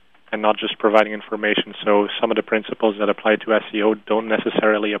something and not just providing information. So some of the principles that apply to SEO don't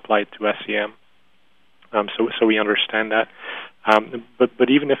necessarily apply to SEM. So we understand that. But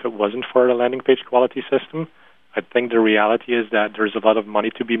even if it wasn't for a landing page quality system, I think the reality is that there's a lot of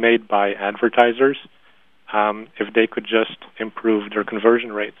money to be made by advertisers if they could just improve their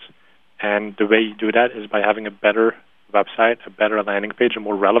conversion rates. And the way you do that is by having a better website, a better landing page, a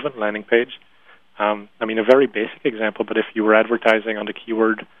more relevant landing page. A very basic example, but if you were advertising on the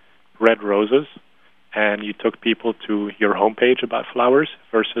keyword red roses, and you took people to your homepage about flowers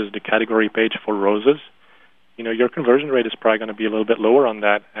versus the category page for roses, your conversion rate is probably going to be a little bit lower on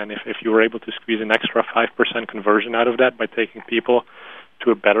that. And if you were able to squeeze an extra 5% conversion out of that by taking people to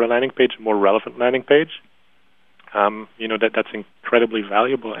a better landing page, a more relevant landing page, that's incredibly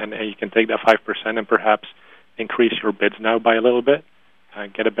valuable. And you can take that 5% and perhaps increase your bids now by a little bit,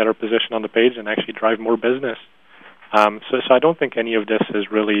 get a better position on the page, and actually drive more business. So I don't think any of this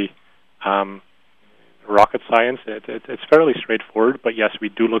is really rocket science. It's fairly straightforward, but yes, we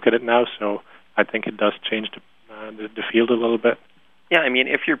do look at it now, so I think it does change the field a little bit. Yeah, I mean,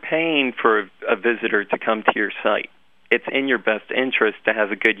 if you're paying for a visitor to come to your site, it's in your best interest to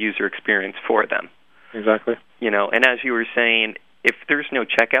have a good user experience for them. Exactly. And as you were saying, if there's no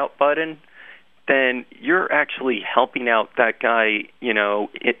checkout button, then you're actually helping out that guy.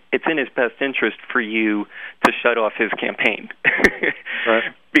 It's in his best interest for you to shut off his campaign.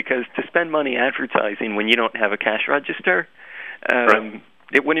 Right. Because to spend money advertising when you don't have a cash register, right,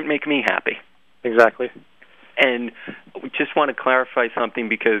 it wouldn't make me happy. Exactly. And we just want to clarify something,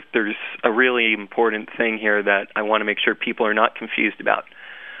 because there's a really important thing here that I want to make sure people are not confused about.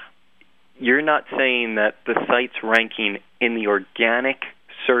 You're not saying that the site's ranking in the organic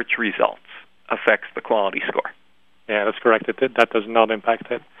search results affects the quality score. Yeah, that's correct. That does not impact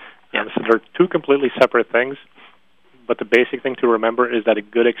it. Yeah. So they're two completely separate things, but the basic thing to remember is that a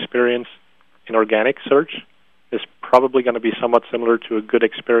good experience in organic search is probably going to be somewhat similar to a good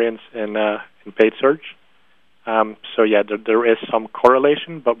experience in paid search. So yeah, there is some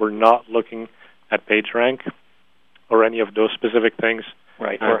correlation, but we're not looking at PageRank or any of those specific things,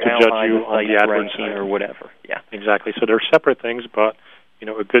 right? Or to judge you on the AdWords ranking or whatever. Yeah, exactly. So they're separate things, but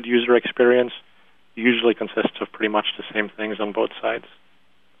a good user experience usually consists of pretty much the same things on both sides.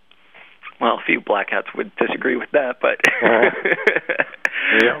 Well, a few black hats would disagree with that, but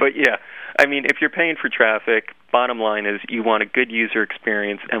yeah. But yeah, I mean, if you're paying for traffic, bottom line is you want a good user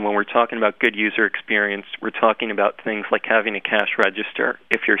experience, and when we're talking about good user experience, we're talking about things like having a cash register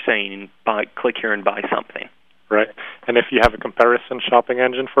if you're saying, click here and buy something. Right, and if you have a comparison shopping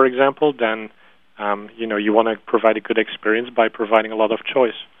engine, for example, then you want to provide a good experience by providing a lot of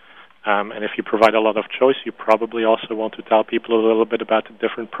choice. And if you provide a lot of choice, you probably also want to tell people a little bit about the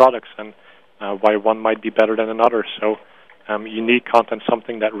different products and why one might be better than another. So you need content,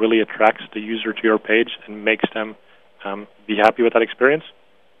 something that really attracts the user to your page and makes them be happy with that experience.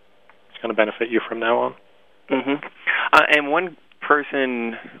 It's going to benefit you from now on. Mm-hmm. And one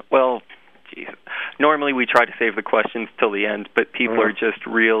person, normally we try to save the questions till the end, but people are just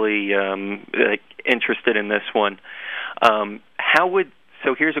really interested in this one.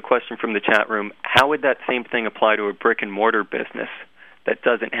 So here's a question from the chat room. How would that same thing apply to a brick-and-mortar business that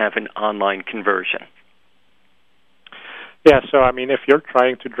doesn't have an online conversion? Yeah, so I mean, if you're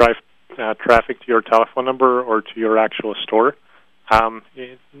trying to drive traffic to your telephone number or to your actual store, some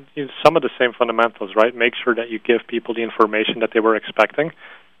of the same fundamentals, right? Make sure that you give people the information that they were expecting,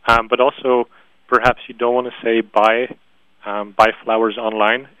 but also perhaps you don't want to say buy flowers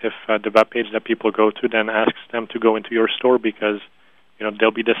online if the web page that people go to then asks them to go into your store, because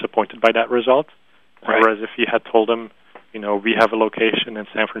they'll be disappointed by that result. Right. Whereas if you had told them, we have a location in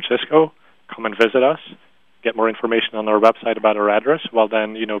San Francisco, come and visit us, get more information on our website about our address, well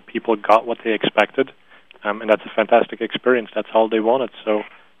then, people got what they expected, and that's a fantastic experience. That's all they wanted, so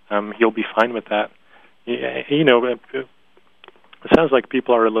you'll be fine with that. It sounds like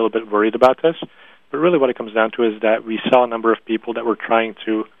people are a little bit worried about this, but really what it comes down to is that we saw a number of people that were trying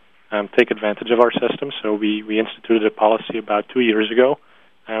to take advantage of our system. So we instituted a policy about 2 years ago,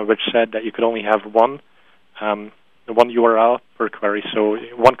 which said that you could only have one URL per query. So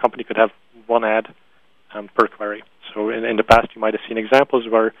one company could have one ad per query. So in the past, you might have seen examples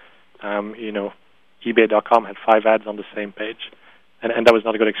where, eBay.com had 5 ads on the same page. And that was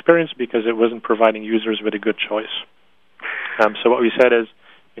not a good experience because it wasn't providing users with a good choice. So what we said is,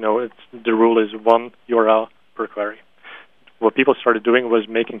 the rule is one URL per query. What people started doing was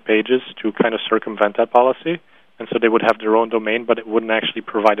making pages to kind of circumvent that policy, and so they would have their own domain, but it wouldn't actually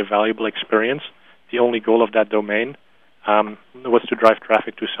provide a valuable experience. The only goal of that domain was to drive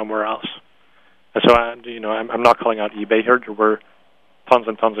traffic to somewhere else. And so, I'm not calling out eBay here. There were tons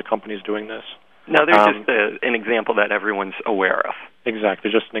and tons of companies doing this. No, there's just an example that everyone's aware of.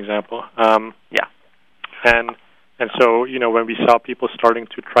 Exactly, just an example. Yeah. And so, when we saw people starting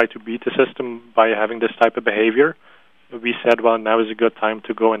to try to beat the system by having this type of behavior, we said, well, now is a good time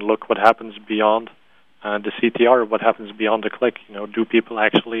to go and look what happens beyond the CTR, what happens beyond the click. Do people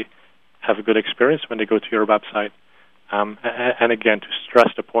actually have a good experience when they go to your website? And again, to stress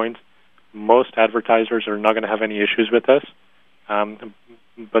the point, most advertisers are not going to have any issues with this.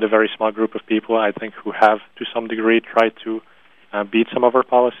 but a very small group of people, I think, who have, to some degree, tried to beat some of our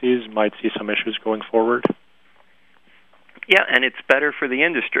policies might see some issues going forward. Yeah, and it's better for the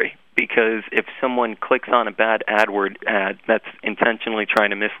industry, because if someone clicks on a bad AdWord ad that's intentionally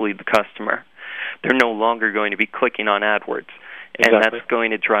trying to mislead the customer, they're no longer going to be clicking on AdWords. And Exactly. that's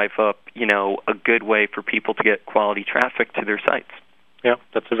going to drive up, a good way for people to get quality traffic to their sites. Yeah,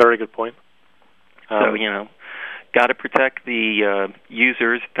 that's a very good point. So, got to protect the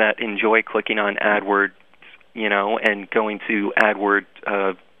users that enjoy clicking on AdWords, and going to AdWord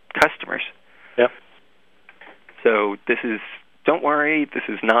customers. Yeah. So don't worry,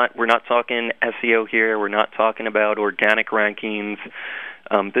 we're not talking SEO here, we're not talking about organic rankings.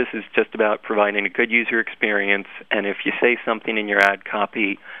 This is just about providing a good user experience, and if you say something in your ad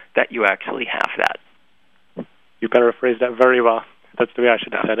copy, that you actually have that. You paraphrased that very well. That's the way I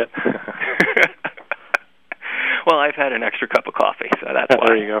should have said it. Well, I've had an extra cup of coffee, so that's why.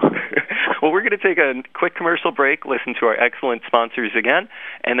 There you go. Well, we're going to take a quick commercial break, listen to our excellent sponsors again,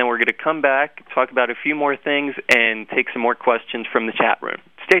 and then we're going to come back, talk about a few more things, and take some more questions from the chat room.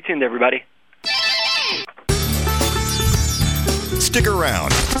 Stay tuned, everybody. Stick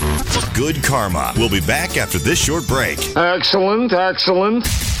around for Good Karma. We'll be back after this short break. Excellent.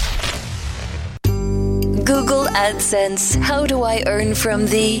 Google AdSense. How do I earn from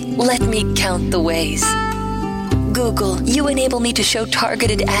thee? Let me count the ways. Google, you enable me to show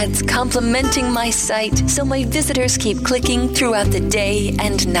targeted ads complementing my site so my visitors keep clicking throughout the day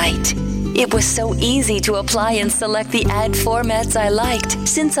and night. It was so easy to apply and select the ad formats I liked.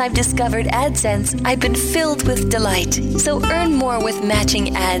 Since I've discovered AdSense, I've been filled with delight. So earn more with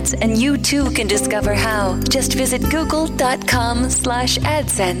matching ads, and you too can discover how. Just visit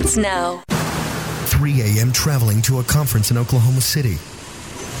google.com/AdSense now. 3 a.m. traveling to a conference in Oklahoma City.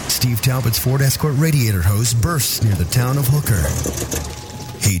 Steve Talbot's Ford Escort radiator hose bursts near the town of Hooker.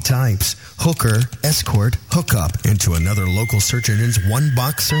 He types Hooker, Escort, Hookup into another local search engine's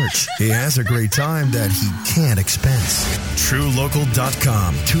one-box search. He has a great time that he can't expense.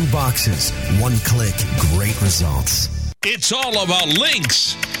 TrueLocal.com. 2 boxes, 1 click, great results. It's all about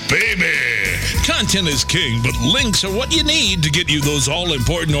links, baby. Content is king, but links are what you need to get you those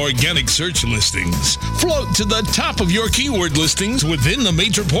all-important organic search listings. Float to the top of your keyword listings within the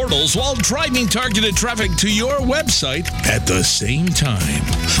major portals while driving targeted traffic to your website at the same time.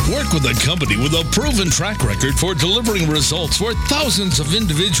 Work with a company with a proven track record for delivering results for thousands of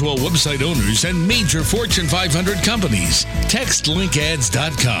individual website owners and major Fortune 500 companies.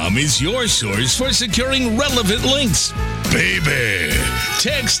 TextLinkAds.com is your source for securing relevant links. Baby,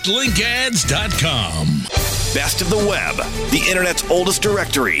 TextLinkAds.com. Best of the Web, the Internet's oldest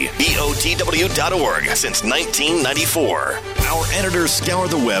directory, BOTW.org, since 1994. Our editors scour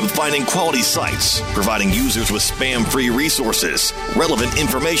the web finding quality sites, providing users with spam-free resources, relevant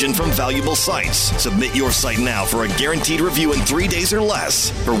information from valuable sites. Submit your site now for a guaranteed review in 3 days or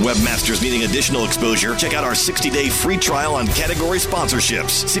less. For webmasters needing additional exposure, check out our 60-day free trial on category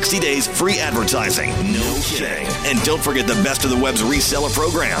sponsorships, 60 days free advertising. No kidding. And don't forget the Best of the Web's reseller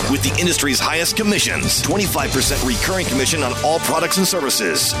program with the industry's highest commissions, 25% recurring commission on all products and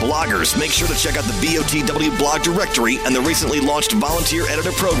services. Bloggers, make sure to check out the BOTW blog directory and the recently launched volunteer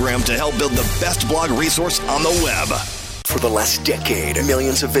editor program to help build the best blog resource on the web. For the last decade,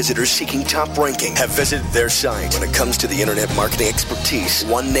 millions of visitors seeking top ranking have visited their site. When it comes to the internet marketing expertise,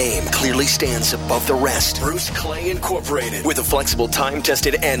 one name clearly stands above the rest. Bruce Clay Incorporated. With a flexible,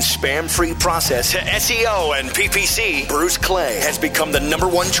 time-tested, and spam-free process to SEO and PPC, Bruce Clay has become the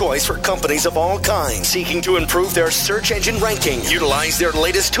 #1 choice for companies of all kinds seeking to improve their search engine ranking. Utilize their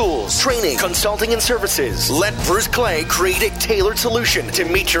latest tools, training, consulting, and services. Let Bruce Clay create a tailored solution to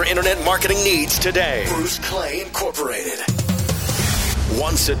meet your internet marketing needs today. Bruce Clay Incorporated.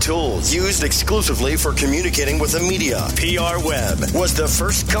 Once a tool used exclusively for communicating with the media, PR Web was the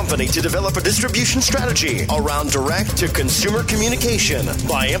first company to develop a distribution strategy around direct-to-consumer communication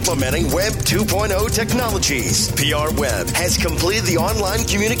by implementing Web 2.0 technologies. PR Web has completed the online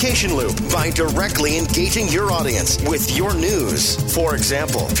communication loop by directly engaging your audience with your news. For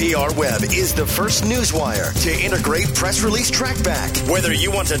example, PR Web is the first newswire to integrate press release trackback. Whether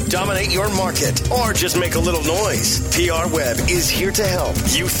you want to dominate your market or just make a little noise, PR Web is here to help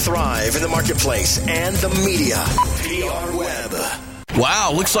you thrive in the marketplace and the media. PR Web.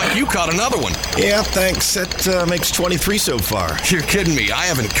 Wow, looks like you caught another one. Yeah, thanks. That makes 23 so far. You're kidding me. I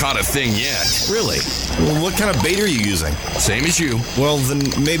haven't caught a thing yet. Really? Well, what kind of bait are you using? Same as you. Well,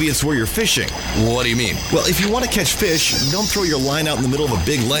 then maybe it's where you're fishing. What do you mean? Well, if you want to catch fish, don't throw your line out in the middle of a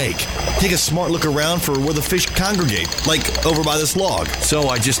big lake. Take a smart look around for where the fish congregate, like over by this log. So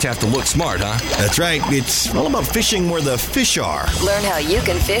I just have to look smart, huh? That's right. It's all about fishing where the fish are. Learn how you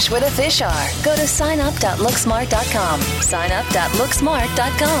can fish where the fish are. Go to signup.looksmart.com.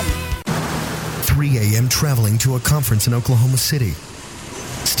 Signup.looksmart.com. 3 a.m. traveling to a conference in Oklahoma City.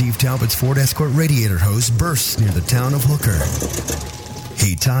 Steve Talbot's Ford Escort radiator hose bursts near the town of Hooker.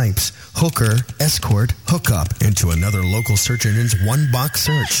 He types Hooker, Escort, Hookup into another local search engine's one-box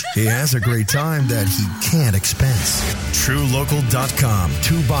search. He has a great time that he can't expense. TrueLocal.com.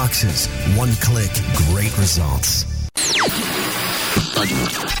 2 boxes, 1 click, great results.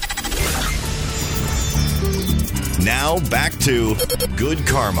 Now back to Good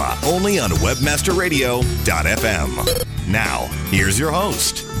Karma, only on WebmasterRadio.fm. Now, here's your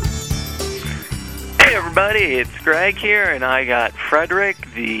host. Hey everybody, it's Greg here, and I got Frederick,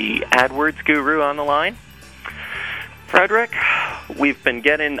 the AdWords guru, on the line. Frederick, we've been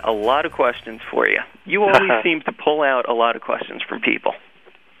getting a lot of questions for you. You always seem to pull out a lot of questions from people.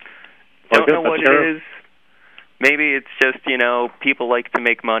 Don't know what it is. Maybe it's just, people like to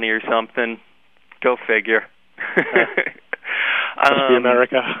make money or something. Go figure. Must be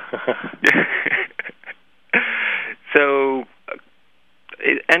America. So,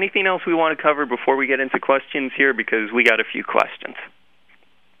 anything else we want to cover before we get into questions here? Because we got a few questions.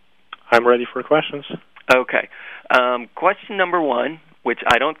 I'm ready for questions. Okay. Question number 1, which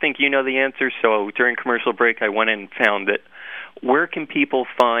I don't think you know the answer, so during commercial break I went in and found it. Where can people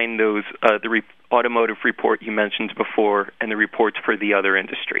find those the automotive report you mentioned before and the reports for the other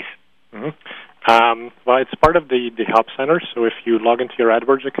industries? Mm-hmm. Well, it's part of the Help Center, so if you log into your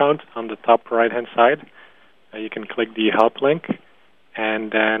AdWords account on the top right-hand side, you can click the Help link,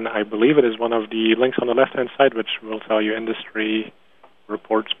 and then I believe it is one of the links on the left-hand side, which will tell you industry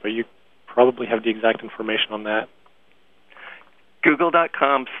reports, but you probably have the exact information on that.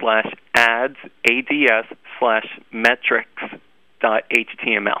 Google.com/ads,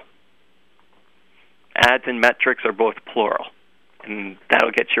 ads/metrics.html. Ads and metrics are both plural, and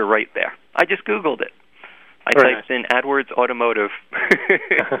that'll get you right there. I just Googled it. I typed in AdWords Automotive.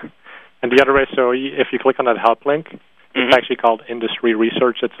 And the other way, so if you click on that help link, it's actually called Industry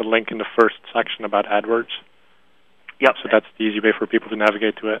Research. It's a link in the first section about AdWords. Yep. So that's the easy way for people to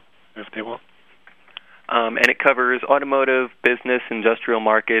navigate to it if they want. And it covers automotive, business, industrial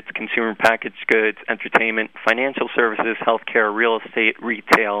markets, consumer packaged goods, entertainment, financial services, healthcare, real estate,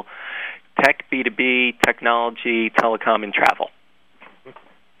 retail, tech, B2B, technology, telecom, and travel.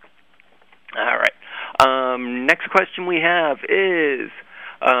 All right. Next question we have is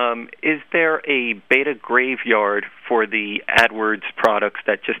there a beta graveyard for the AdWords products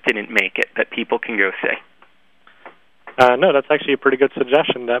that just didn't make it that people can go see? No, that's actually a pretty good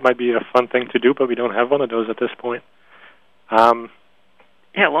suggestion. That might be a fun thing to do, but we don't have one of those at this point.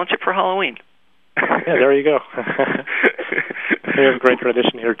 Yeah, launch it for Halloween. Yeah, there you go. We have a great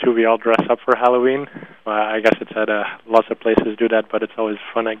tradition here, too. We all dress up for Halloween. I guess it's at lots of places do that, but it's always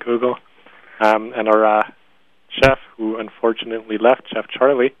fun at Google. And our chef, who unfortunately left, Chef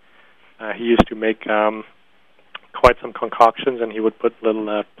Charlie, he used to make quite some concoctions, and he would put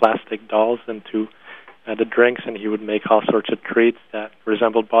little plastic dolls into the drinks, and he would make all sorts of treats that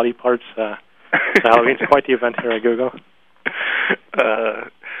resembled body parts. So Halloween's quite the event here at Google.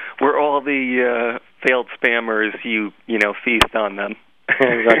 We're all the failed spammers. You feast on them.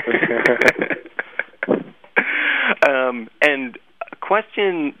 Exactly. And a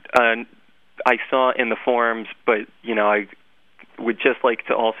question I saw in the forums, but I would just like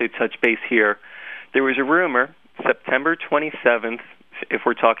to also touch base here. There was a rumor, September 27th, if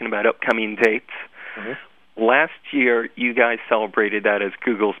we're talking about upcoming dates. Mm-hmm. Last year, you guys celebrated that as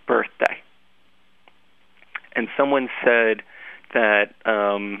Google's birthday. And someone said that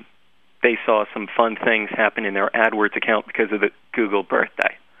they saw some fun things happen in their AdWords account because of the Google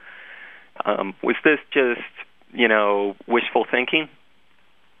birthday. Was this just, wishful thinking?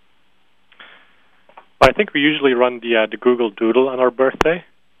 Well, I think we usually run the Google Doodle on our birthday.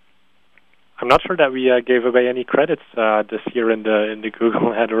 I'm not sure that we gave away any credits this year in the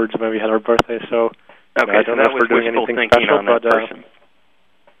Google AdWords when we had our birthday, so okay, I don't know if we're doing anything special, but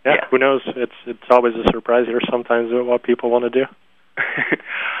yeah, who knows? It's always a surprise here sometimes what people want to do.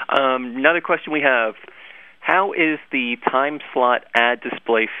 Another question we have: how is the time slot ad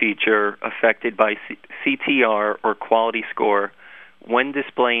display feature affected by CTR or quality score when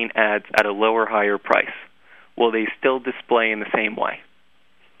displaying ads at a lower, higher price? Will they still display in the same way?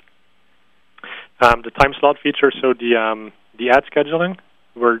 The time slot feature, so the ad scheduling,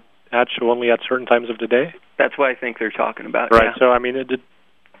 where ads show only at certain times of the day. That's what I think they're talking about. Right. Yeah. So I mean,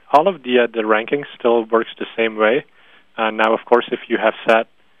 all of the ranking still works the same way. Now, of course, if you have set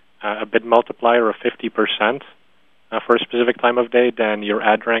a bid multiplier of 50% for a specific time of day, then your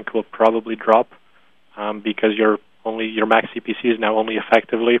ad rank will probably drop because your max CPC is now only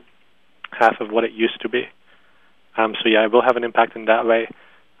effectively half of what it used to be. So yeah, it will have an impact in that way.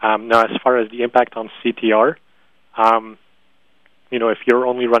 Now, as far as the impact on CTR, if you're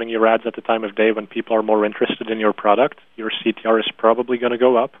only running your ads at the time of day when people are more interested in your product, your CTR is probably going to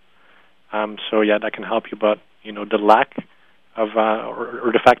go up. So yeah, that can help you, but the lack of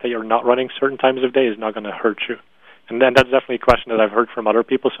or the fact that you're not running certain times of day is not going to hurt you. And then that's definitely a question that I've heard from other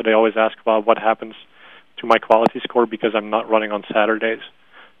people. So they always ask, well, what happens to my quality score because I'm not running on Saturdays?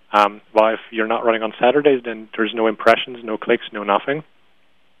 Well, if you're not running on Saturdays, then there's no impressions, no clicks, no nothing.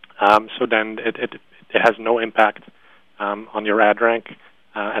 So then it has no impact on your ad rank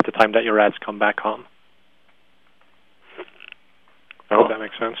at the time that your ads come back on. I hope that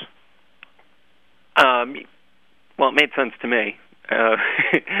makes sense. Well, it made sense to me.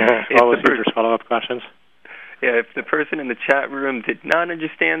 Always your follow-up questions. Yeah, if the person in the chat room did not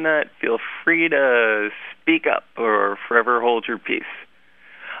understand that, feel free to speak up or forever hold your peace.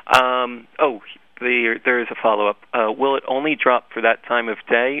 There is a follow-up. Will it only drop for that time of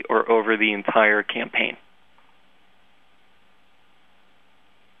day or over the entire campaign?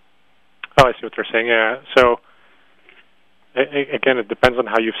 Oh, I see what they're saying. Yeah. So, again, it depends on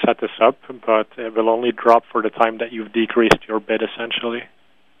how you've set this up, but it will only drop for the time that you've decreased your bid, essentially.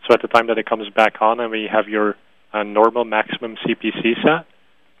 So at the time that it comes back on and we have your normal maximum CPC set,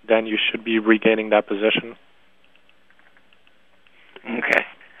 then you should be regaining that position. Okay.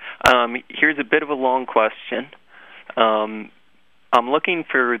 Here's a bit of a long question. I'm looking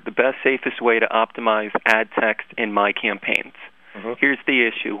for the best, safest way to optimize ad text in my campaigns. Mm-hmm. Here's the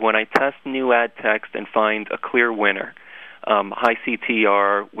issue. When I test new ad text and find a clear winner, high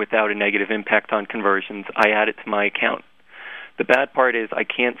CTR without a negative impact on conversions, I add it to my account. The bad part is I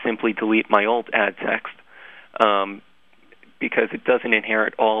can't simply delete my old ad text because it doesn't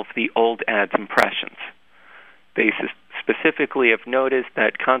inherit all of the old ads' impressions. They specifically have noticed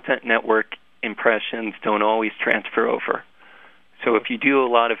that Content Network impressions don't always transfer over. So if you do a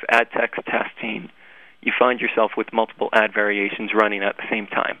lot of ad text testing, you find yourself with multiple ad variations running at the same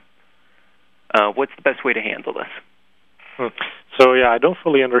time. What's the best way to handle this? So, yeah, I don't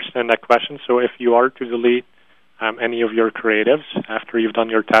fully understand that question. So if you are to delete any of your creatives after you've done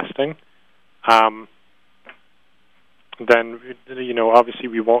your testing, then, obviously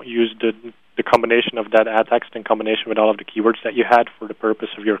we won't use the combination of that ad text in combination with all of the keywords that you had for the purpose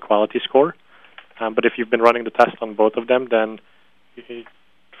of your quality score. But if you've been running the test on both of them, then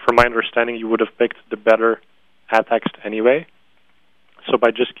from my understanding, you would have picked the better ad text anyway. So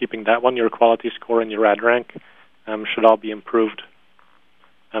by just keeping that one, your quality score and your ad rank should all be improved.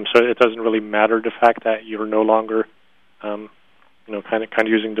 So it doesn't really matter the fact that you're no longer, kind of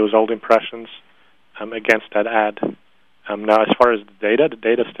using those old impressions against that ad. Now, as far as the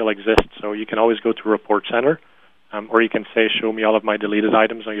data still exists. So you can always go to Report Center, or you can say, show me all of my deleted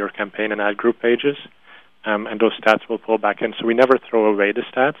items on your campaign and ad group pages. And those stats will pull back in. So we never throw away the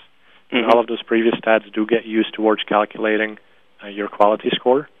stats. Mm-hmm. And all of those previous stats do get used towards calculating your quality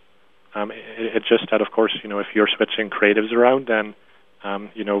score. It's just that, of course, if you're switching creatives around, then,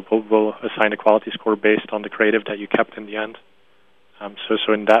 we'll assign a quality score based on the creative that you kept in the end.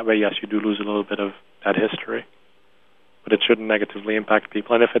 So in that way, yes, you do lose a little bit of that history. But it shouldn't negatively impact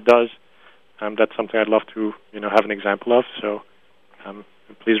people. And if it does, that's something I'd love to, have an example of. So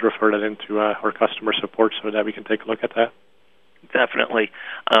please refer that into our customer support so that we can take a look at that. Definitely.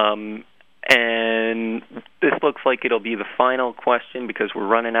 And this looks like it'll be the final question because we're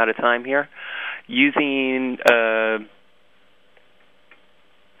running out of time here. Using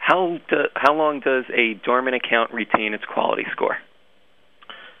how long does a dormant account retain its quality score?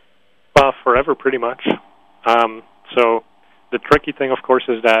 Well, forever, pretty much. So the tricky thing, of course,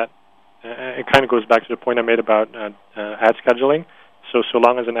 is that it kind of goes back to the point I made about ad scheduling. So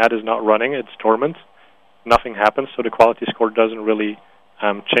long as an ad is not running, it's dormant. Nothing happens, so the quality score doesn't really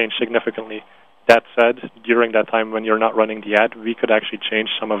change significantly. That said, during that time when you're not running the ad, we could actually change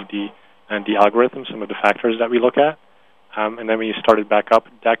some of the algorithms, some of the factors that we look at. And then when you start it back up,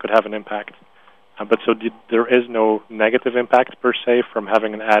 that could have an impact. But there is no negative impact, per se, from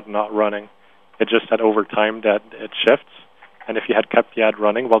having an ad not running. It's just that over time that it shifts. And if you had kept the ad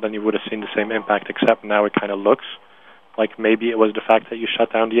running, well, then you would have seen the same impact, except now it kind of looks like maybe it was the fact that you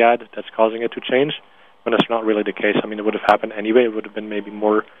shut down the ad that's causing it to change, when it's not really the case. I mean, it would have happened anyway. It would have been maybe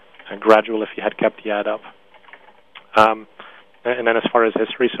more gradual if you had kept the ad up. And then as far as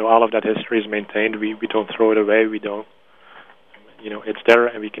history, so all of that history is maintained. We don't throw it away. We don't, it's there,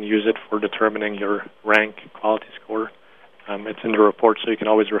 and we can use it for determining your rank, quality score, It's in the report, so you can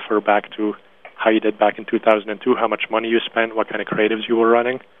always refer back to how you did back in 2002, how much money you spent, what kind of creatives you were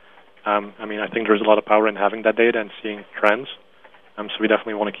running. I think there's a lot of power in having that data and seeing trends. So we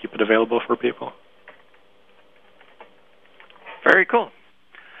definitely want to keep it available for people. Very cool.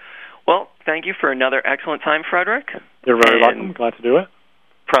 Well, thank you for another excellent time, Frederick. You're very welcome. Glad to do it.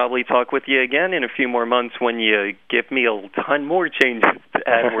 Probably talk with you again in a few more months when you give me a ton more changes to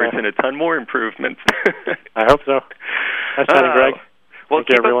AdWords and a ton more improvements. I hope so. Nice chatting, Greg. Well,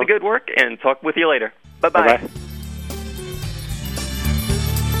 keep up the good work, and talk with you later. Bye-bye. Bye-bye.